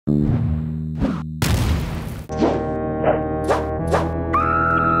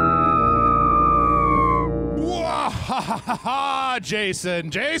ha,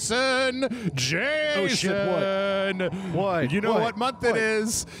 Jason. Oh, shit, what? You know what month it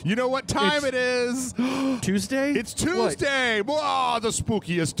is. You know what time it is. Tuesday? It's Tuesday. The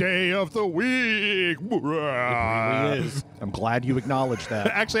spookiest day of the week. It really is. I'm glad you acknowledged that.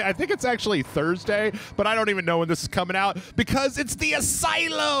 Actually, I think it's actually Thursday, but I don't even know when this is coming out because it's the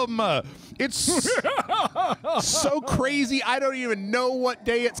Asylum. It's so crazy. I don't even know what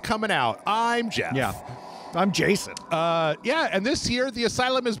day it's coming out. I'm Jeff. Yeah. I'm Jason. And this year the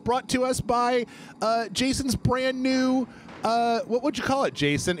Asylum is brought to us by Jason's brand new. What would you call it,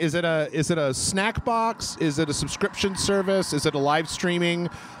 Jason? Is it a snack box? Is it a subscription service? Is it a live streaming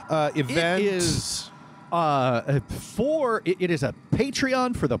event? It is. It is a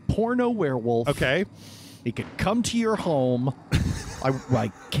Patreon for the porno werewolf. Okay. He can come to your home. I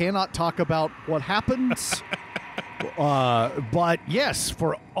cannot talk about what happens. But yes,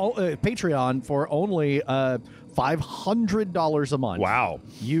 for Patreon for only $500 a month. Wow.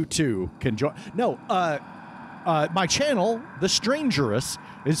 You too can join. No, my channel, The Strangerous,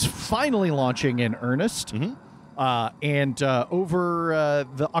 is finally launching in earnest. Mm-hmm. And over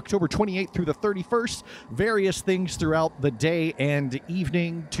the October 28th through the 31st, various things throughout the day and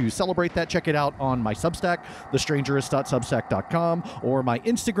evening to celebrate that. Check it out on my Substack, thestrangerous.substack.com, or my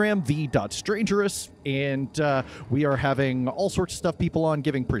Instagram, the.strangerous. And we are having all sorts of stuff, people on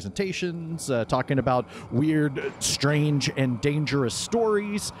giving presentations, talking about weird, strange, and dangerous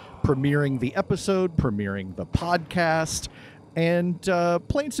stories, premiering the episode, premiering the podcast, and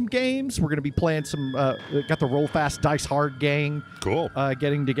playing some games. We're going to be playing some, got the Roll Fast Dice Hard gang. Cool.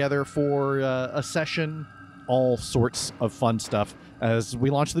 Getting together for a session. All sorts of fun stuff as we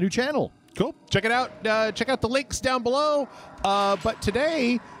launch the new channel. Cool. Check it out. Check out the links down below. But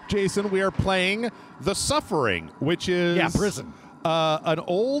today, Jason, we are playing The Suffering, which is prison. An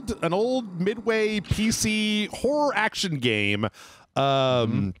old Midway PC horror action game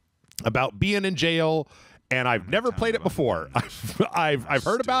about being in jail. And I've never played it before. I've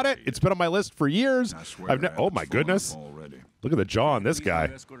heard about it. It's been on my list for years. Oh my goodness! Look at the jaw on this guy.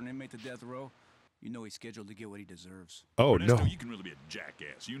 You know he's scheduled to get what he deserves. Oh no! You can really be a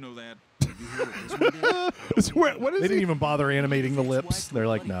jackass. You know that. What is They didn't even bother animating the lips. They're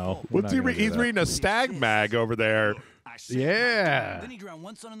like, no. What's he reading? He's reading a stag mag over there. Yeah. Then he drowned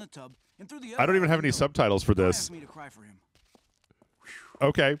one son in the tub and threw the I don't even have any subtitles for this. me to cry for him.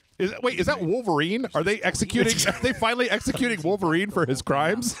 Okay. Is that Wolverine? Are they executing? Are they finally executing Wolverine for his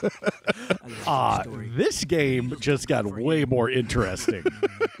crimes? This game just got way more interesting.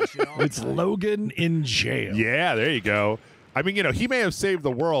 It's Logan in jail. Yeah, there you go. I mean, he may have saved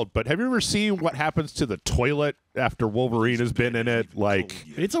the world, but have you ever seen what happens to the toilet after Wolverine has been in it? Like,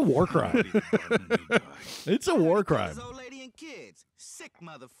 it's a war crime. It's a war crime. Sick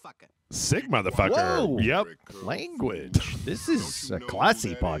motherfucker. Sick motherfucker. Whoa. Yep. Language. This is a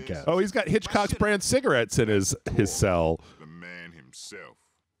classy podcast. Oh, he's got Hitchcock's brand cigarettes in his cell. The man himself.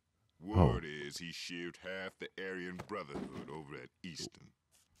 Word is he shaved half the Aryan Brotherhood over at Easton.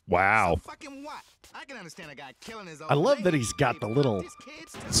 Wow. Fucking what? I can understand a guy killing his own. I love that he's got the little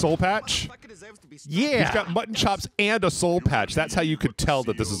soul patch. Yeah. He's got mutton chops and a soul patch. That's how you could tell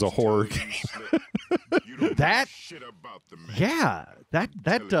that this is a horror game. That's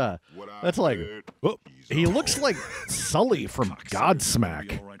like, oh, he looks like Sully from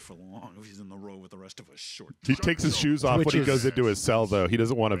Godsmack. He takes his shoes off when he goes into his cell, though. He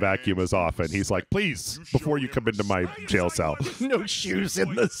doesn't want to vacuum as often. He's like, please, before you come into my jail cell. No shoes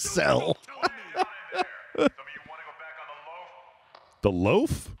in the cell. The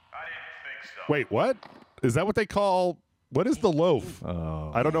loaf? Wait, what? Is that what they call... What is the loaf?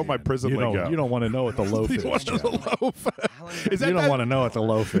 I don't know my prison lingo. You don't want to know what the loaf is. You want to know the loaf? You don't want to know what the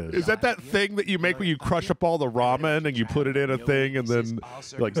loaf is. Is that thing that you make when you crush up all the ramen and you put it in a thing and then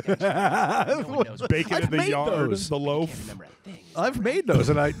like bake it in the yard? The loaf? I've made those,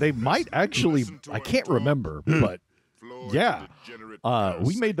 and they might actually, I can't remember, but yeah.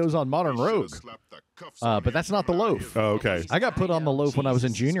 We made those on Modern Rogue. But that's not the loaf. Oh, okay. I got put on the loaf when I was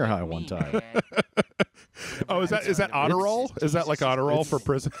in junior high one time. Oh, is that honor roll? Is that like honor roll for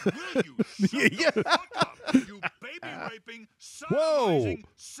prison? Yeah. Whoa.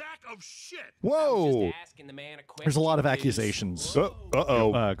 Whoa. There's a lot of accusations going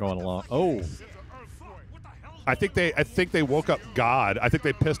along. Oh. I think they woke up God. I think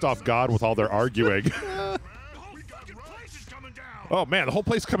they pissed off God with all their arguing. Oh man, the whole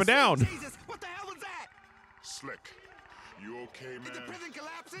place is coming down. Jesus, what the hell was that? Slick, you okay, man? Is the prison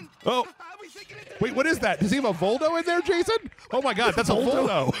collapsing? Oh, wait, what is that? Does he have a Voldo in there, Jason? Oh my God, that's a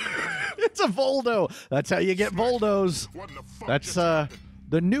Voldo. It's a Voldo. That's how you get Voldos. That's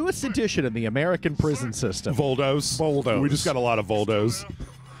The newest addition in the American prison system. Voldos. Voldos. We just got a lot of Voldos.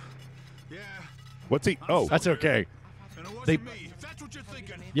 Yeah, What's he? Oh, That's okay. and it wasn't They- me. If that's what you're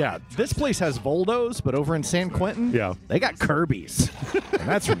thinking. Yeah, this place has Voldos, but over in San Quentin, Yeah. they got Kirby's. And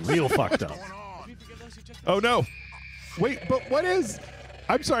that's real fucked up. oh no. Wait, but what is?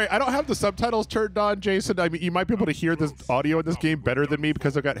 I'm sorry, I don't have the subtitles turned on, Jason. I mean, you might be able to hear this audio in this game better than me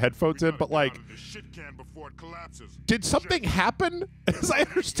because I've got headphones in, but like, The shit can before it collapses. did something happen? As I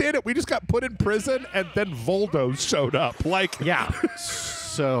understand it, we just got put in prison and then Voldos showed up. Like, Yeah.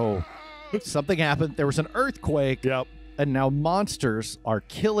 So something happened. There was an earthquake. Yep. And now monsters are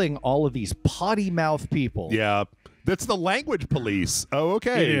killing all of these potty mouth people. Yeah. That's the language police. Oh,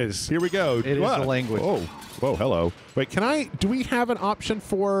 okay. It is. Here we go. It is the language. Oh, whoa, hello. Wait, do we have an option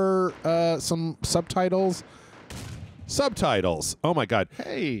for some subtitles? Subtitles. Oh my God.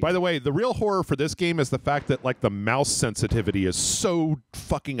 Hey. By the way, the real horror for this game is the fact that like the mouse sensitivity is so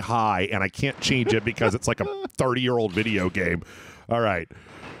fucking high and I can't change it because it's like a 30-year-old video game. All right.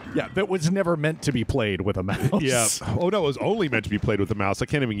 Yeah, that was never meant to be played with a mouse. Yeah. Oh no, it was only meant to be played with a mouse. I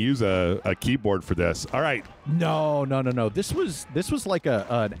can't even use a keyboard for this. All right. No. This was like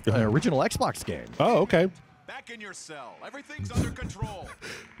an original Xbox game. Oh, okay. Back in your cell. Everything's under control.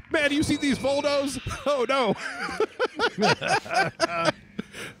 Man, you see these Voldos? Oh no.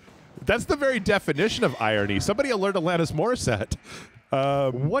 That's the very definition of irony. Somebody alert Alanis Morissette.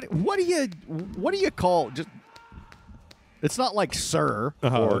 What do you call just? It's not like sir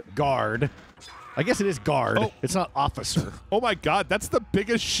or guard. I guess it is guard. Oh. It's not officer. Oh my God, that's the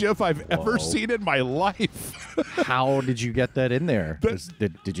biggest shiv I've ever seen in my life. How did you get that in there?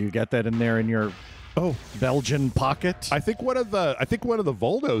 Did you get that in there in your Belgian pocket? I think one of the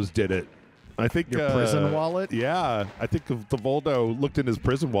Voldos did it. I think Your prison wallet? Yeah, I think the Voldo looked in his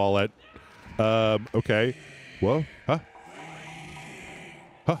prison wallet. Okay. Whoa. Huh.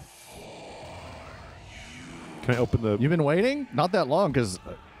 Can I open the? You've been waiting? Not that long, because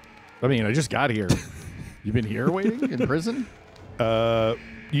I mean, I just got here. You've been here waiting in prison?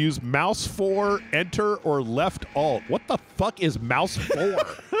 Use mouse 4, enter, or left alt. What the fuck is mouse 4?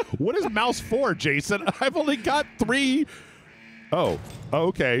 What is mouse 4, Jason? I've only got 3. Oh,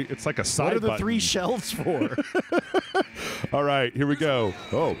 okay. It's like a side What are the button. 3 shelves for? All right, here we go.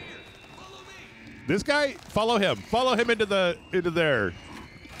 Oh, this guy. Follow him. Follow him into there.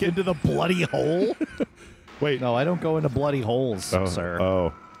 Get into the bloody hole? Wait. No, I don't go into bloody holes, sir.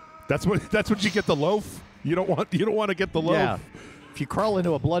 Oh, that's what you get the loaf. You don't want to get the loaf. Yeah. If you crawl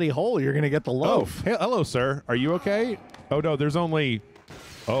into a bloody hole, you're going to get the loaf. Oh, hey, hello, sir. Are you okay? Oh no, there's only.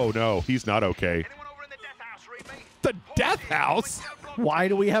 Oh no, he's not okay. Anyone over in the death house read me? The death house. Why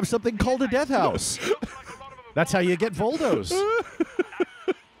do we have something called a death house? That's how you get Voldos. It's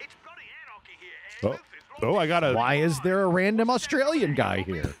bloody anarchy here. Oh, I gotta. Why is there a random Australian guy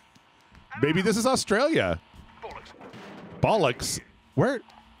here? Maybe this is Australia. Bollocks. Where?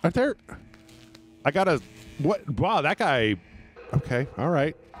 Are there? I gotta. What? Wow, that guy. Okay. All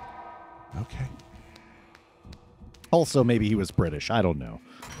right. Okay. Also, maybe he was British. I don't know.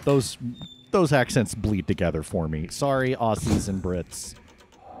 Those accents bleed together for me. Sorry, Aussies and Brits.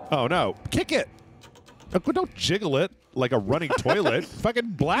 Oh no! Kick it. Don't jiggle it like a running toilet.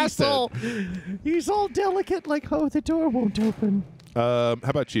 Fucking blast it. He's all delicate, like, oh, the door won't open. How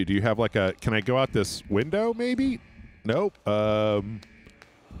about you? Do you have like a? Can I go out this window? Maybe. Nope.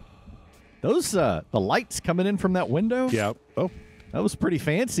 Those the lights coming in from that window. Yeah. Oh. That was pretty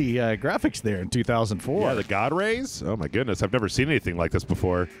fancy graphics there in 2004. Yeah, the God rays. Oh my goodness, I've never seen anything like this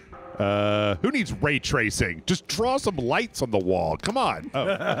before. Who needs ray tracing? Just draw some lights on the wall. Come on. Oh,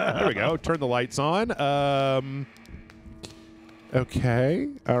 there we go. Turn the lights on. Okay.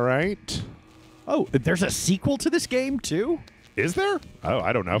 All right. Oh, there's a sequel to this game too? Is there? Oh,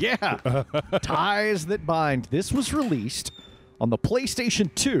 I don't know. Yeah. Ties That Bind. This was released on the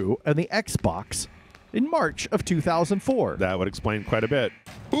PlayStation 2 and the Xbox in March of 2004. That would explain quite a bit.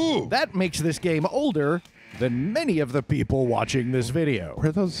 Ooh. That makes this game older than many of the people watching this video. Where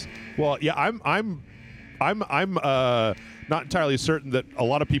are those? Well, yeah, I'm not entirely certain that a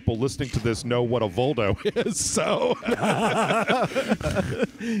lot of people listening to this know what a Voldo is. So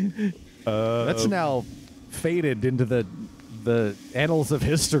That's now faded into the annals of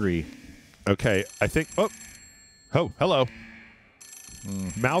history. okay, I think. Oh, hello.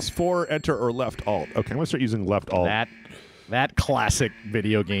 Mouse 4, enter, or left alt. Okay, I'm gonna start using left alt. That classic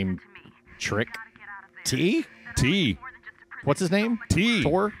video game trick. T? T. What's his name? T.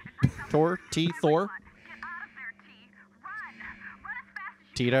 Thor? T. Thor?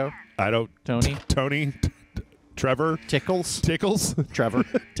 Tito? I don't. Tony? Tony. Trevor. Tickles? Tickles. Trevor?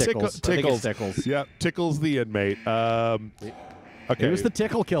 Tickles. I think it's Tickles. Tickles. Yeah, Tickles the inmate. Okay. He was the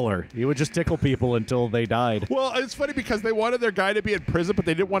tickle killer. He would just tickle people until they died. Well, it's funny because they wanted their guy to be in prison, but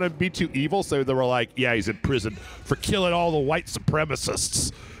they didn't want to be too evil, so they were like, yeah, he's in prison for killing all the white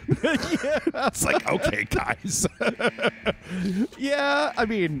supremacists. Yeah. It's like, okay, guys. Yeah, I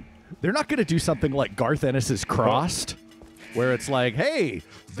mean, they're not going to do something like Garth Ennis's Crossed, where it's like, hey,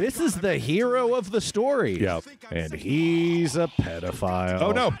 this is the hero of the story. Yeah. And he's a pedophile.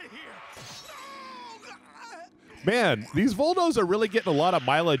 Oh, no. Man, these Voldos are really getting a lot of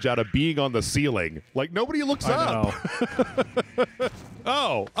mileage out of being on the ceiling. Like, nobody looks up.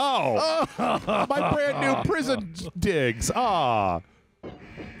 Oh, my brand new prison digs.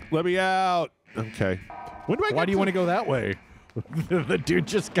 Let me out. Okay. Why do you want to go that way? The dude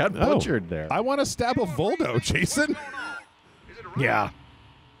just got butchered there. I want to stab a Voldo, Jason. Yeah.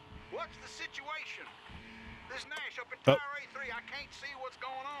 What's the situation? This Nash up in Tower A3, I can't see what's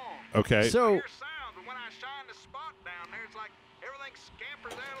going on. Okay. So, I hear sounds, but when I shine the spot down there, it's like everything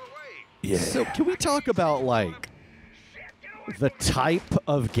scampers out of the way. Yeah. So can we talk about, like, the type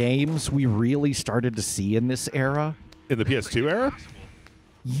of games we really started to see in this era? In the PS2 era?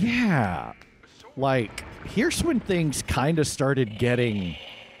 Yeah. Like, here's when things kind of started getting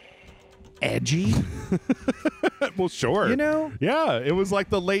edgy. Well, sure. You know? Yeah, it was like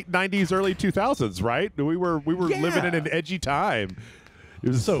the late 90s, early 2000s, right? We were living in an edgy time. It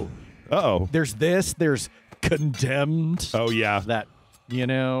was Uh-oh. There's Condemned. Oh, yeah. That, you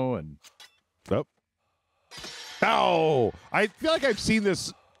know, and Oh, I feel like I've seen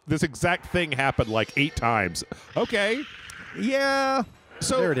this exact thing happen like 8 times. Okay. yeah.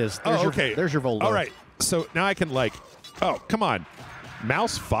 So there it is. There's okay. There's your Voldo. All right. So now I can come on.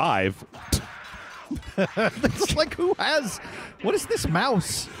 Mouse 5. It's like, what is this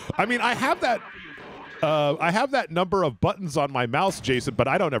mouse? I mean, I have that number of buttons on my mouse, Jason, but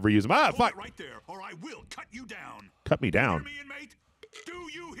I don't ever use them. Ah, fuck. Right there, or I will cut you down. Cut me down. Hear me, inmate? Do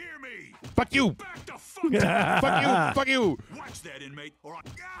you hear me? Fuck you. Back the fuck up. Fuck you. Fuck you. Watch that, inmate, or I...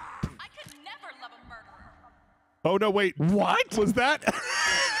 I could never love a murderer. Oh, no, wait. What? Was that?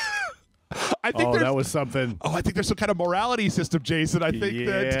 I think that was something. Oh, I think there's some kind of morality system, Jason. I think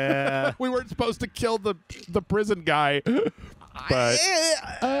that we weren't supposed to kill the prison guy. But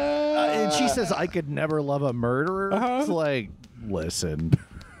And she says, I could never love a murderer. It's like, listen,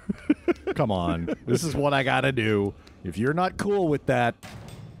 come on. This is what I got to do. If you're not cool with that,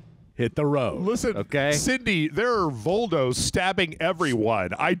 hit the road. Listen, okay? Cindy, there are Voldos stabbing everyone.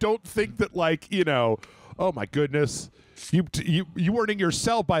 I don't think that, oh, my goodness. You weren't in your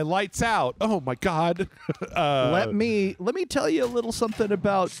cell by lights out. Oh my God! Let me tell you a little something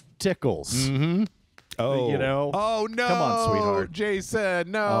about tickles. Mm-hmm. Oh, you know. Oh no! Come on, sweetheart.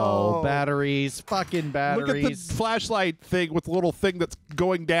 Jason, no. Oh, batteries, fucking batteries. Look at the flashlight thing with the little thing that's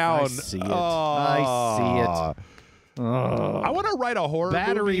going down. I see it. Oh. I see it. I want to write a horror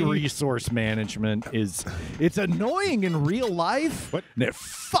Battery movie. resource management it's annoying in real life, What? and it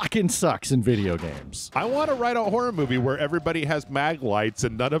fucking sucks in video games. I want to write a horror movie where everybody has mag lights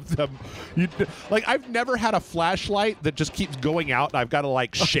and none of them. I've never had a flashlight that just keeps going out and I've got to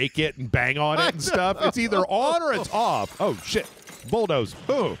shake it and bang on it and stuff. It's either on or it's off. Oh shit! Voldos.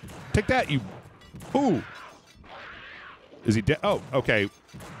 Ooh, take that, you. Ooh. Is he dead? Oh, okay.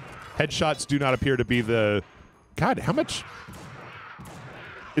 Headshots do not appear to be the. God, how much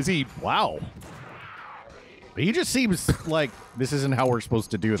is he? Wow. He just seems like this isn't how we're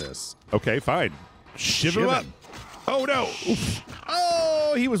supposed to do this. Okay, fine. Shiv him up. Oh, no.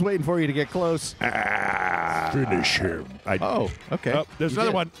 Oh, he was waiting for you to get close. Finish him. Okay. Oh, there's You another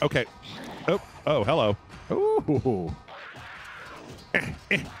did. one. Okay. Oh, hello. Ooh.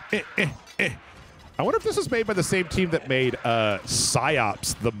 I wonder if this is made by the same team that made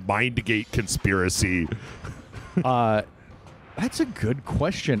PsyOps, the Mindgate conspiracy. That's a good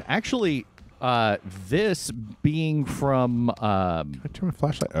question. Actually, this being from I turn my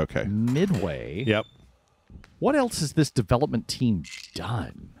flashlight. Okay. Midway. Yep. What else has this development team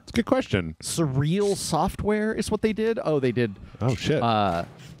done? It's a good question. Surreal Software is what they did. Oh, they did Oh, shit.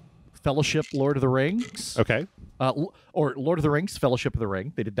 Fellowship Lord of the Rings. Okay. Or Lord of the Rings, Fellowship of the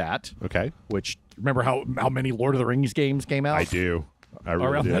Ring. They did that. Okay. Which, remember how many Lord of the Rings games came out? I do. I really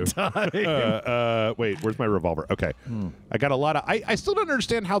Around do. that time. Wait, where's my revolver? Okay. I got a lot of... I still don't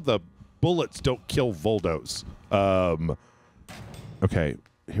understand how the bullets don't kill Voldos. Okay.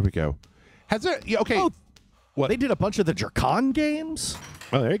 Here we go. Has there... Yeah, okay. Oh, What? They did a bunch of the Drakon games.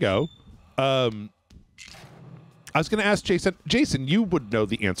 Oh, there you go. I was going to ask Jason. Jason, you would know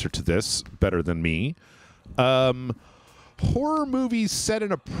the answer to this better than me. Horror movies set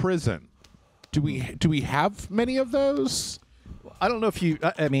in a prison. Do we have many of those? I don't know if you...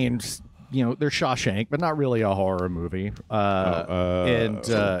 I mean, they're Shawshank, but not really a horror movie.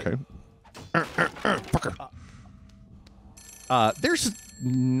 Okay. There's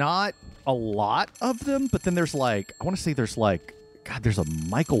not a lot of them, but then there's I want to say there's there's a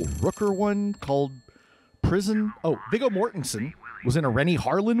Michael Rooker one called Prison. Oh, Viggo Mortensen was in a Rennie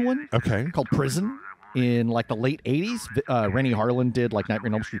Harlan one. Okay. Called Prison in the late 80s. Rennie Harlan did Nightmare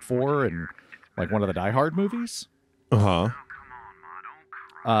on Elm Street 4 and one of the Die Hard movies. Uh-huh.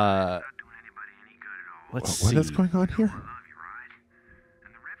 Let's see. What is going on here?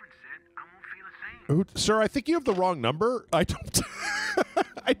 Oh, sir, I think you have the wrong number. I don't.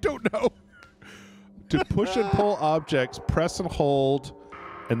 I don't know. To push and pull objects, press and hold,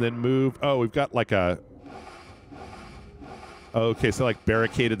 and then move. Oh, we've got a. Okay, so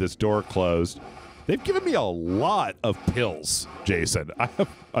barricaded this door closed. They've given me a lot of pills, Jason. I have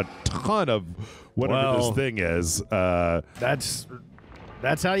a ton of whatever this thing is. That's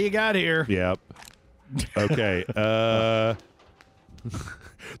how you got here. Yep. Okay.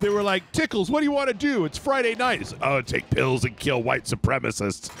 They were like, Tickles, what do you want to do? It's Friday night. It's, take pills and kill white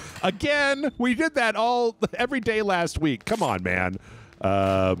supremacists. Again, we did that every day last week. Come on, man.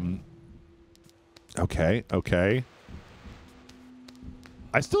 Okay.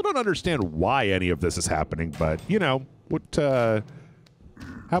 I still don't understand why any of this is happening, but,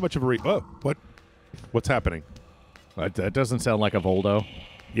 how much of a what's happening? That doesn't sound like a Voldo.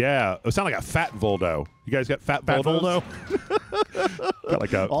 Yeah, it sounds like a fat Voldo. You guys got fat Voldos?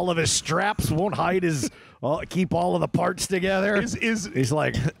 Got all of his straps won't hide keep all of the parts together. He's is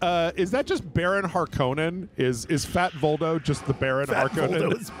that just Baron Harkonnen? Is Fat Voldo just the Baron Harkonnen?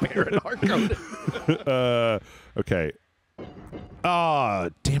 Voldo is Baron Harkonnen. Okay. Ah,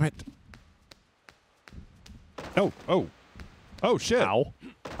 damn it. Oh shit. Ow.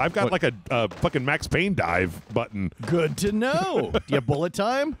 I've got a fucking Max Payne dive button. Good to know. Do you have bullet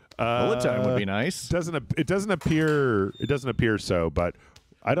time? Bullet time would be nice. It doesn't appear so, but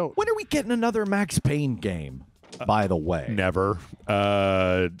I don't. When are we getting another Max Payne game? By the way, never.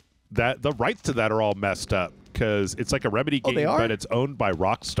 The rights to that are all messed up because it's like a Remedy game, but it's owned by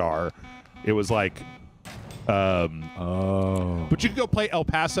Rockstar. It was like. But you can go play El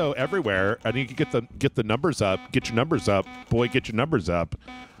Paso everywhere, and you can get the numbers up. Get your numbers up, boy. Get your numbers up.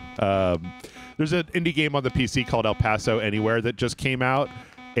 There's an indie game on the PC called El Paso Anywhere that just came out,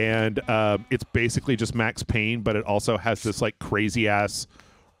 and it's basically just Max Payne, but it also has this crazy ass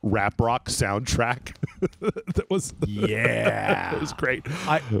rap rock soundtrack that was it was great.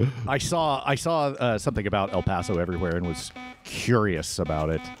 I saw something about El Paso Everywhere and was curious about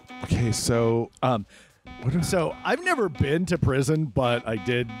it. Okay, so So I've never been to prison, but I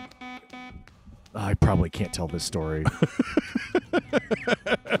did. I probably can't tell this story.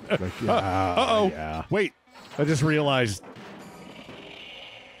 Yeah. Wait. I just realized.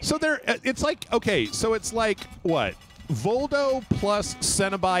 So it's what? Voldo plus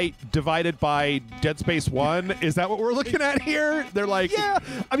Cenobite divided by Dead Space 1? Is that what we're looking at here? They're like... Yeah.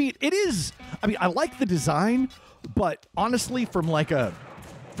 I mean, it is... I mean, I like the design, but honestly, from a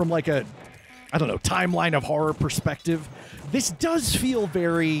I don't know, timeline of horror perspective, this does feel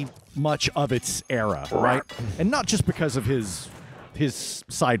very much of its era, right? And not just because of his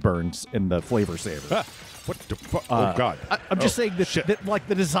sideburns in the flavor saver. What the fuck? Oh, God. I'm just saying that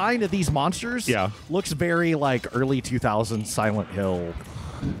the design of these monsters looks very early 2000s Silent Hill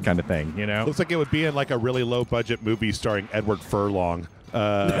kind of thing, Looks like it would be in a really low-budget movie starring Edward Furlong.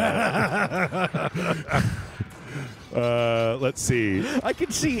 Let's see. I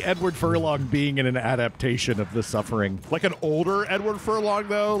could see Edward Furlong being in an adaptation of The Suffering. Like an older Edward Furlong,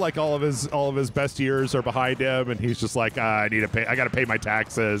 though. Like all of his best years are behind him, and he's just like, I got to pay my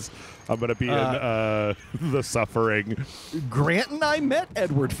taxes. I'm gonna be in The Suffering. Grant and I met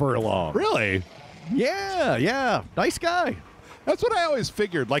Edward Furlong. Really? Yeah. Nice guy. That's what I always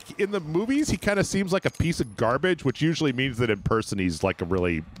figured. Like in the movies, he kind of seems like a piece of garbage, which usually means that in person he's like a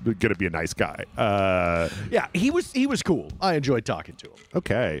really gonna be a nice guy. Yeah, he was cool. I enjoyed talking to him.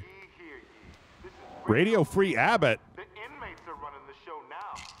 Okay. Radio Free Abbott. The inmates are running the show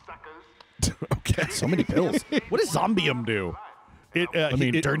now, suckers. Okay. So many pills. What does Zombium do?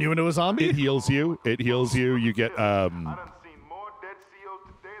 It turn you into a zombie? It heals you. You get I done seen more dead CEOs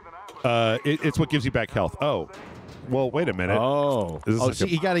today than I was. it's what gives you back health. Oh. Well, wait a minute. So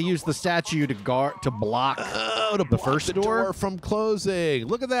you got to use the statue to block the first door from closing.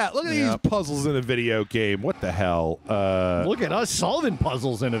 Look at that. Look at these puzzles in a video game. What the hell? Look at us solving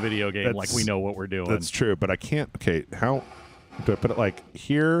puzzles in a video game like we know what we're doing. That's true, but I can't. Okay, how do I put it?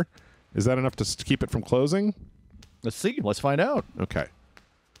 Here? Is that enough to keep it from closing? Let's see. Let's find out. Okay.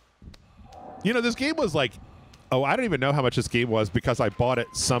 This game was Oh, I don't even know how much this game was because I bought it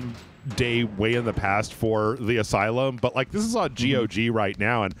some day way in the past for the Asylum. But like this is on GOG right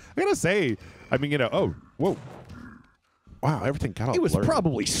now, and I gotta say, I mean, you know, oh, whoa, wow, everything got all It was blurry.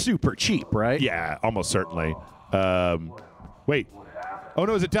 probably super cheap, right? Yeah, almost certainly. Wait, oh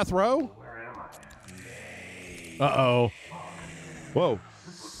no, is it Death Row? Uh-oh. Whoa.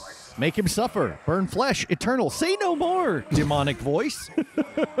 Make him suffer. Burn flesh. Eternal. Say no more. Demonic voice.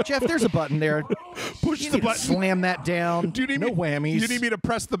 Jeff, there's a button there. Push You the need to button. slam that down. Do you need no me, whammies. You need me to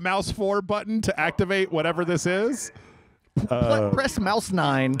press the mouse 4 button to activate whatever this is? Press mouse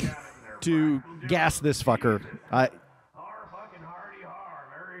 9 to gas this fucker. Har fucking hardy har.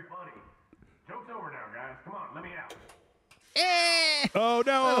 Very funny. Joke's over now, guys. Come on, let me out. Oh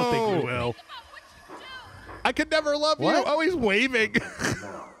no! I don't think we will. I could never love you. What? Oh, he's waving.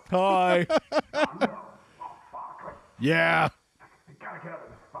 Hi. Yeah. Gotta get out of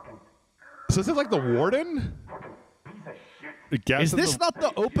this fucking So is it like the warden? piece of shit. Gas Is in this not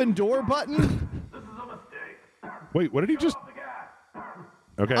the open door button? This is a mistake. Wait, what did he just? The gas.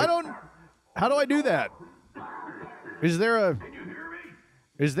 Okay. I don't. How do I do that? Is there a?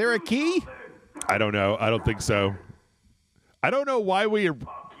 Is there a key? I don't know. I don't think so. I don't know why we are.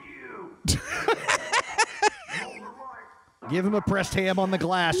 Give him a pressed ham on the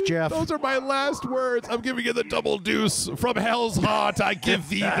glass, Jeff. Those are my last words. I'm giving you the double deuce. From hell's heart, I give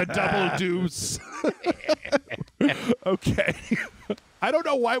thee the double deuce. Okay. I don't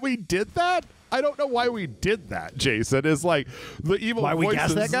know why we did that. I don't know why we did that, Jason. Is like the evil Why we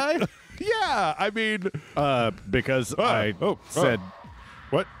voices. gassed that guy? Yeah, I mean, Because said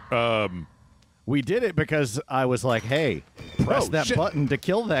what? we did it because I was like, hey, press Oh, that shit. button to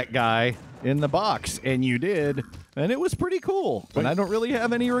kill that guy in the box. And you did. And it was pretty cool. And I don't really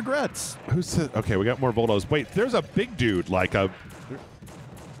have any regrets. Who said? Okay, we got more Voldos. Wait, there's a big dude, like a.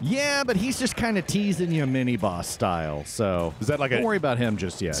 Yeah, but he's just kind of teasing you mini boss style. So Is that like don't a- worry about him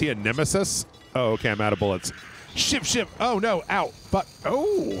just yet. Is he a nemesis? Oh, okay, I'm out of bullets. Ship. Oh no, ow, fuck.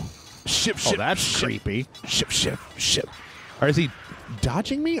 Oh, ship. Oh, that's ship. creepy. Ship. Or is he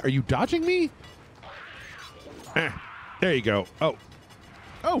dodging me? Are you dodging me? There you go. Oh,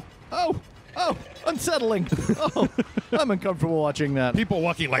 Unsettling. Oh, I'm uncomfortable watching that. people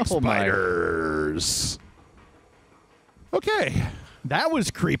walking like Oh, my. spiders. Okay. That was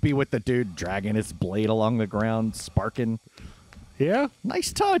creepy with the dude dragging his blade along the ground, sparking. Yeah.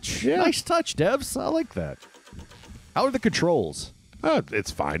 Nice touch. Yeah. Nice touch, Devs. I like that. How are the controls? It's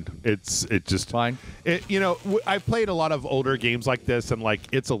fine. It just Fine. I played a lot of older games like this, and like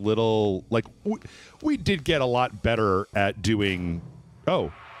it's a little like we did get a lot better at doing.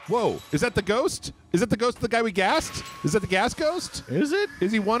 Oh, whoa! Is that the ghost? Is that the ghost of the guy we gassed? Is that the gas ghost? Is it?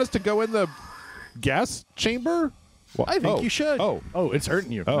 Does he want us to go in the gas chamber? Well, I think you should. Oh, it's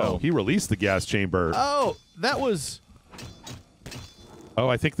hurting you. oh! No. He released the gas chamber. Oh, that was. Oh,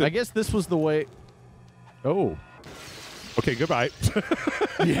 I think that. I guess this was the way. Oh. Okay, goodbye.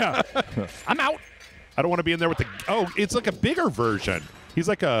 Yeah. I'm out. I don't want to be in there with the. Oh, it's like a bigger version. He's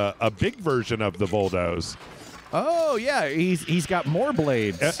like a big version of the Voldos. Oh yeah, he's got more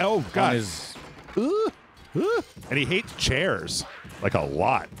blades. Oh on God! his- And he hates chairs like a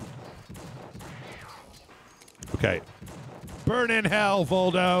lot. Okay, burn in hell,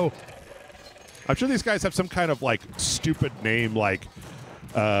 Voldo. I'm sure these guys have some kind of like stupid name, like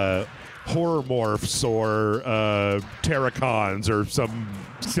horror morphs or terracons or some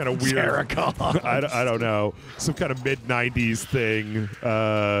kind of weird. Terracons. I don't know, some kind of mid '90s thing.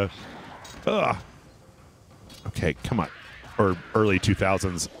 Okay, come on, or early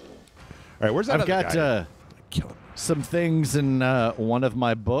 2000s. All right, where's that I've other got guy? Kill him. some things in one of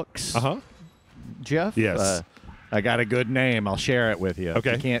my books. Jeff. Yes. I got a good name. I'll share it with you.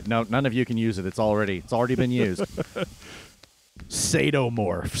 Okay. You can't. No, none of you can use it. It's already been used.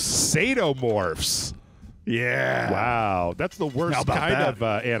 Sadomorphs. Sadomorphs. Yeah. Wow, that's the worst How about kind that?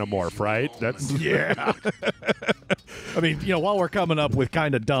 of animorph, right? That's Yeah. I mean, while we're coming up with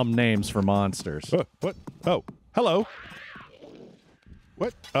kind of dumb names for monsters. What? Oh, hello.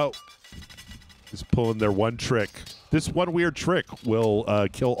 What? Oh, just pulling their one trick. This one weird trick will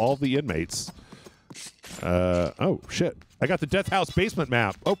kill all the inmates. Oh shit! I got the Death House basement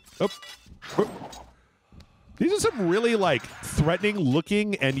map. Oh. These are some really like threatening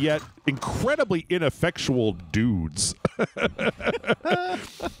looking and yet incredibly ineffectual dudes.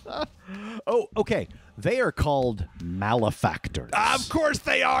 Oh, okay. They are called malefactors. Of course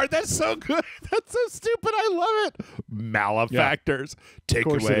they are. That's so good. That's so stupid. I love it. Malefactors. Take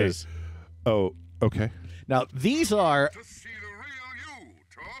course away. it is. Oh, okay. Now, these are. To see the real you,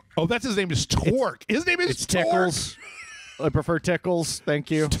 talk. Oh, that's his name is Torque. His name is It's Torque. Tickles. I prefer tickles. Thank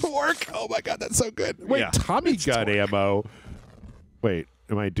you. Torque. Oh my god, that's so good. Wait, Yeah. Tommy gun ammo. Wait,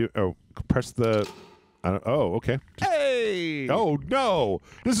 am I do? Oh, press the. Oh, okay. Hey! Oh no!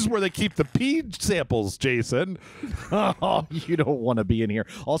 This is where they keep the pee samples, Jason. Oh, you don't want to be in here.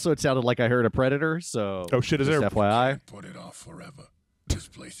 Also, it sounded like I heard a predator, so... Oh shit, is just there... FYI. Put it off forever. This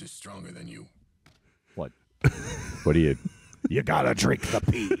place is stronger than you. What? What do you... You gotta drink the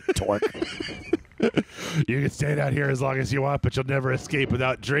pee, Torque. You can stay down here as long as you want, but you'll never escape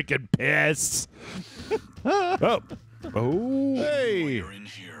without drinking piss. Oh. Oh. Hey! You're in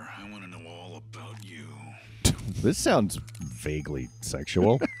here. I want to know all about you. This sounds vaguely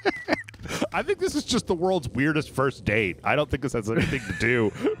sexual. I think this is just the world's weirdest first date. I don't think this has anything to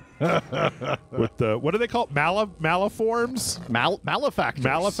do with the... What do they call it? Maliforms? Malefactors.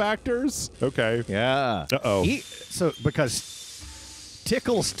 Malefactors? Okay. Yeah. Uh-oh. So, because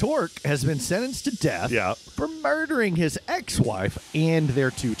Tickles Torque has been sentenced to death Yeah. for murdering his ex-wife and their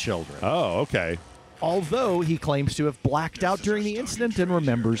 2 children. Oh, okay. Although he claims to have blacked out during the incident and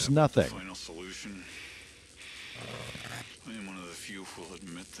remembers nothing. Final solution. I am one of the few who will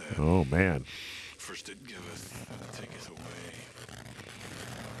admit that. Oh, man. First it giveth, then it taketh away.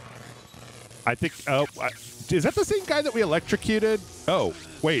 I think... is that the same guy that we electrocuted? Oh,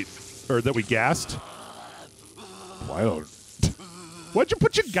 wait. Or that we gassed? I don't... Why'd you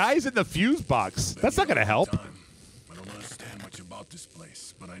put your guys in the fuse box? That's not going to help. I don't understand much about this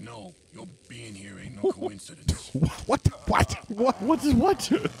place, but I know your being here ain't no coincidence. What? What is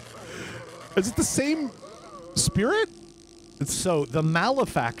what? Is it the same spirit? So, the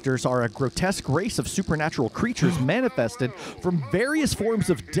malefactors are a grotesque race of supernatural creatures manifested from various forms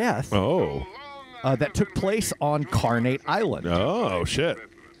of death Oh. that took place on Carnate Island. Oh, shit.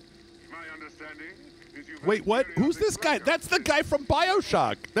 My understanding is you Wait, what? Who's this guy? That's the guy from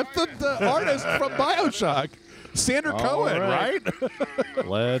BioShock. That's the artist from BioShock. Sander Cohen, right. right?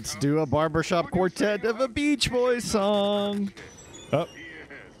 Let's do a barbershop quartet of a Beach Boys song. Oh,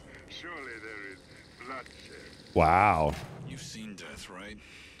 surely there is bloodshed. wow. You've seen death, right?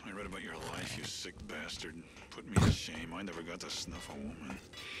 I read about your life, you sick bastard. Put me to shame. I never got to snuff a woman.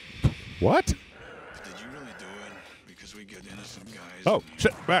 What? Did you really do it? Because we get innocent guys. Oh,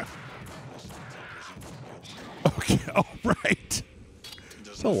 shit. Back. Okay, all right.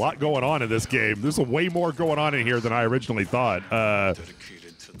 There's a lot going on in this game. There's way more going on in here than I originally thought.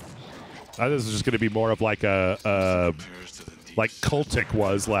 Dedicated to This is just going to be more of like a like Cultic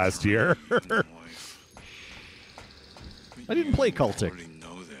was last year. I didn't play Cultic. already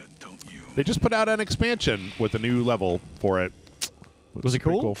know that, don't you? They just put out an expansion with a new level for it. Was it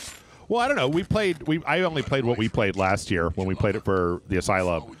Pretty cool? Well, I don't know. I only played what we played last year when we played it for the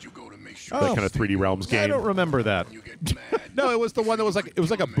Asylum. Would you go to make sure That kind of 3D Realms I game. don't remember that. you get mad? No, it was the one that was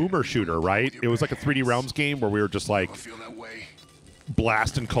like a boomer shooter, right? It was like a 3D Realms game where we were just like I feel that way.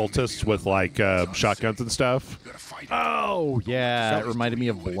 blasting cultists with like shotguns and stuff. You gotta fight. Oh, yeah. It reminded me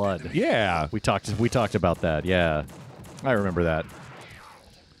of Blood. Yeah. We talked about that. Yeah. I remember that.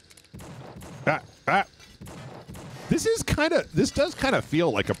 This does kind of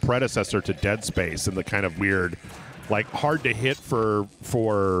feel like a predecessor to Dead Space in the kind of weird, like hard to hit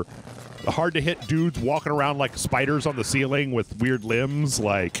hard to hit dudes walking around like spiders on the ceiling with weird limbs.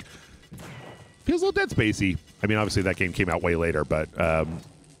 Like feels a little Dead Spacey. I mean, obviously that game came out way later, but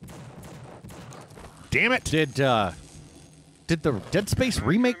damn it! Did the Dead Space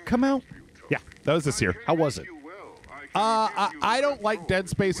remake come out? Yeah, that was this year. How was it? I don't like Dead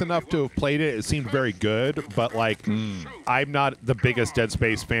Space enough to have played it. It seemed very good, but like I'm not the biggest Dead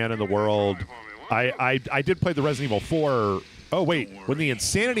Space fan in the world. I did play the Resident Evil 4. Oh wait, when the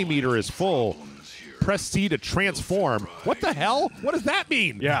insanity meter is full, press C to transform. What the hell? What does that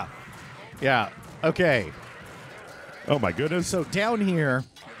mean? Yeah. Yeah. Okay. Oh my goodness. So down here,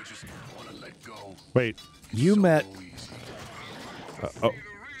 Never just wanna let go. Wait. you met. So easy. Oh.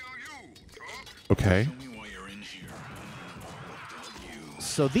 Okay. Tell me why you're in here. You.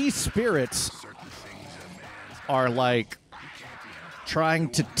 So these spirits are like trying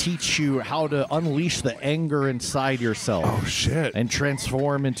to teach you how to unleash the anger inside yourself. Oh shit. And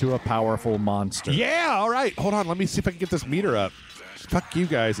transform into a powerful monster. Yeah. All right. Hold on. Let me see if I can get this meter up. Fuck you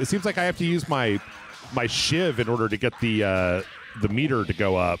guys. It seems like I have to use my shiv in order to get the meter to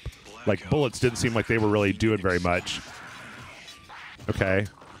go up. Like bullets didn't seem like they were really doing very much. Okay.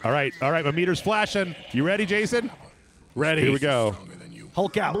 All right. My meter's flashing. You ready, Jason? Ready. Here we go. Stronger than you.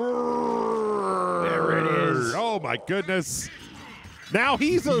 Hulk out. There it is. Oh my goodness. Now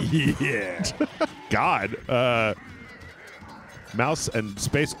he's a yeah. God. Mouse and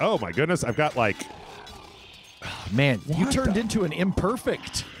space. Oh my goodness. I've got like Man, you What turned the- into an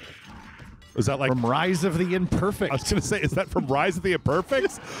imperfect. Is that like From Rise of the Imperfect. I was going to say, is that from Rise of the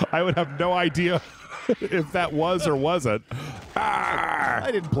Imperfects? I would have no idea if that was or wasn't. I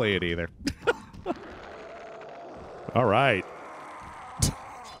didn't play it either. All right.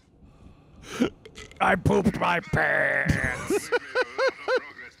 I pooped my pants.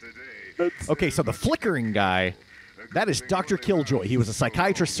 Okay, so the flickering guy, that is Dr. Killjoy. He was a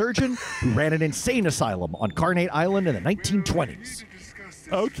psychiatrist surgeon who ran an insane asylum on Carnate Island in the 1920s.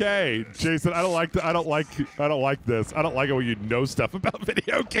 Okay, Jason, I don't like this. I don't like it when you know stuff about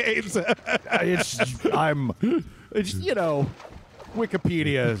video games. It's you know,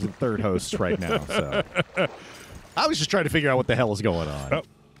 Wikipedia is third host right now, so I was just trying to figure out what the hell is going on. Oh.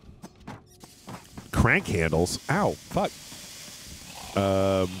 Crank handles. Ow, fuck.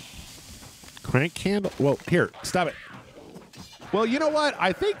 Crank handle. Well, here, stop it. Well, you know what?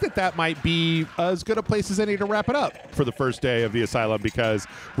 I think that might be as good a place as any to wrap it up for the first day of the asylum, because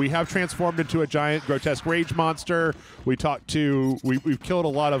we have transformed into a giant grotesque rage monster. We've killed a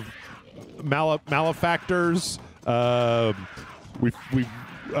lot of malefactors. We've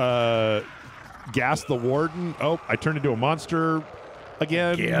gassed the warden. Oh, I turned into a monster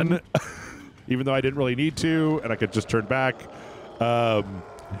again. Even though I didn't really need to, and I could just turn back.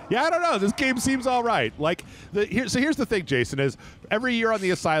 Yeah, I don't know. This game seems all right. Like, here's the thing, Jason, is every year on the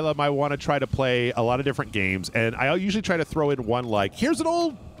Asylum, I want to try to play a lot of different games, and I usually try to throw in one, like, here's an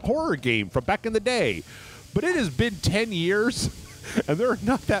old horror game from back in the day. But it has been 10 years, and there are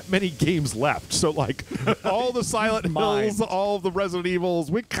not that many games left. So, like, all the Silent Hills, all of the Resident Evils,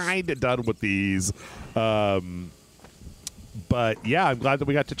 we're kind of done with these. But, yeah, I'm glad that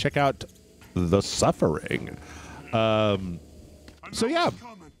we got to check out The Suffering. So, yeah.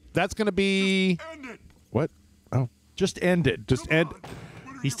 That's going to be... What? Oh. Just end it. Just end...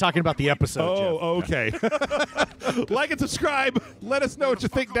 He's talking about the episode, Oh, Jeff. okay. Like and subscribe. Let us know what you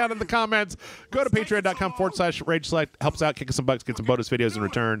think down in the comments. Go to patreon.com/rage select. Helps out. Kick us some bucks. Get some bonus videos in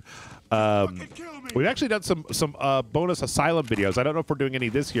return. We've actually done some bonus Asylum videos. I don't know if we're doing any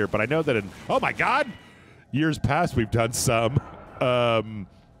this year, but I know that in... Oh, my God! Years past, we've done some.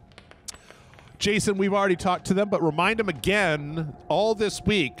 Jason, we've already talked to them, but remind them again, all this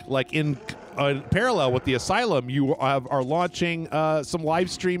week, like in parallel with the Asylum, you are launching some live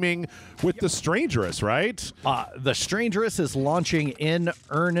streaming with the Strangerous, right? The Strangerous is launching in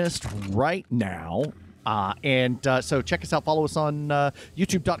earnest right now. So check us out. Follow us on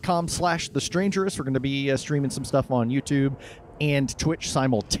youtube.com/The Strangerous. We're going to be streaming some stuff on YouTube and Twitch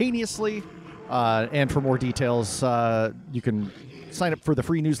simultaneously. And for more details, you can sign up for the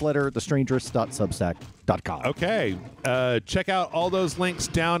free newsletter, thestrangerous.substack.com. Okay. Check out all those links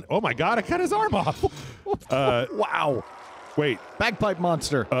down. Oh, my God. I cut his arm off. Wow. Wait. Bagpipe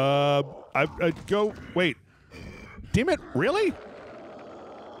monster. I go. Wait. Damn it. Really?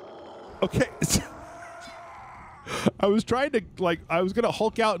 Okay. I was trying to, I was going to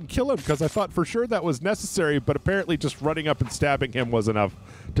Hulk out and kill him because I thought for sure that was necessary, but apparently just running up and stabbing him was enough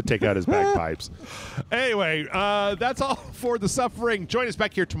to take out his bagpipes. Anyway, that's all for The Suffering. Join us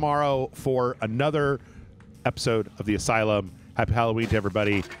back here tomorrow for another episode of The Asylum. Happy Halloween to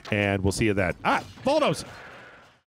everybody, and we'll see you then. Voldos!